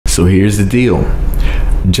So here's the deal.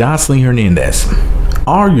 Joseline Hernandez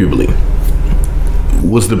arguably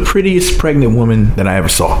was the prettiest pregnant woman that I ever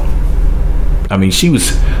saw. I mean, she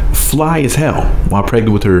was fly as hell while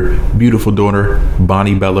pregnant with her beautiful daughter,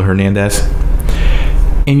 Bonnie Bella Hernandez.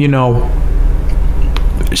 And you know,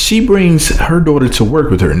 she brings her daughter to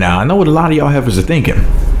work with her. Now, I know what a lot of y'all heifers are thinking.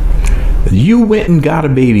 You went and got a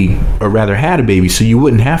baby, or rather had a baby, so you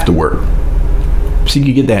wouldn't have to work. So you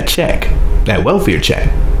could get that check, that welfare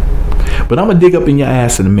check. But I'm going to dig up in your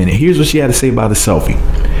ass in a minute. Here's what she had to say about the selfie.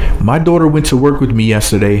 My daughter went to work with me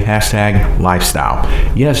yesterday. # lifestyle.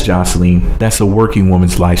 Yes, Joseline, that's a working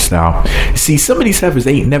woman's lifestyle. See, some of these heifers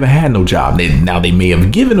ain't never had no job. Now they may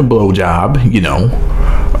have given a blow job, you know.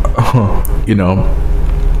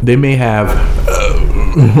 They may have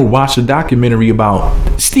watched a documentary about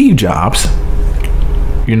Steve Jobs.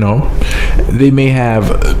 You know, they may have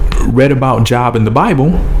read about Job in the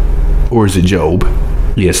Bible, or is it Job?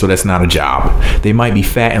 Yeah, so that's not a job. They might be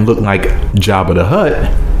fat and look like Jabba the Hutt,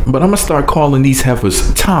 but I'm gonna start calling these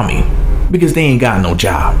heifers Tommy because they ain't got no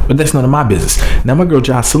job. But that's none of my business. Now my girl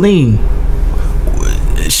Joseline,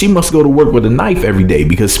 she must go to work with a knife every day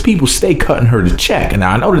because people stay cutting her the check. And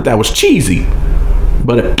now I know that was cheesy,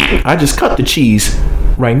 but I just cut the cheese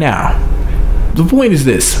right now. The point is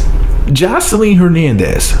this: Joseline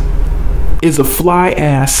Hernandez is a fly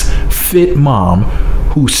ass fit mom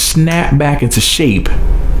who snapped back into shape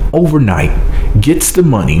overnight, gets the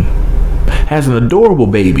money, has an adorable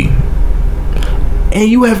baby, and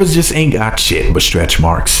you ever just ain't got shit but stretch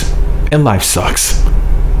marks, and life sucks.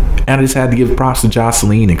 And I just had to give props to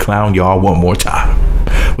Joseline and clown y'all one more time.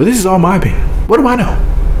 But this is all my opinion. What do I know?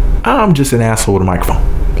 I'm just an asshole with a microphone.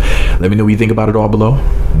 Let me know what you think about it all below.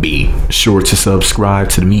 Be sure to subscribe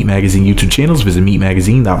to the Meat Magazine YouTube channels. Visit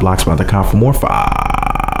meatmagazine.blogspot.com for more.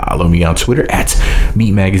 Follow me on Twitter at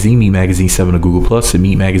Meat Magazine, Meat Magazine 7 on Google Plus, and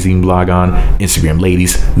Meat Magazine blog on Instagram.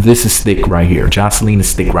 Ladies, this is thick right here. Joseline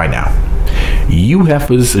is thick right now. You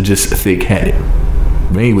heifers are just thick-headed.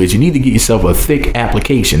 But anyways, you need to get yourself a thick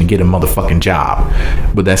application and get a motherfucking job.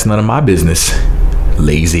 But that's none of my business.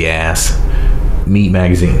 Lazy ass. Meat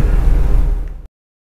Magazine.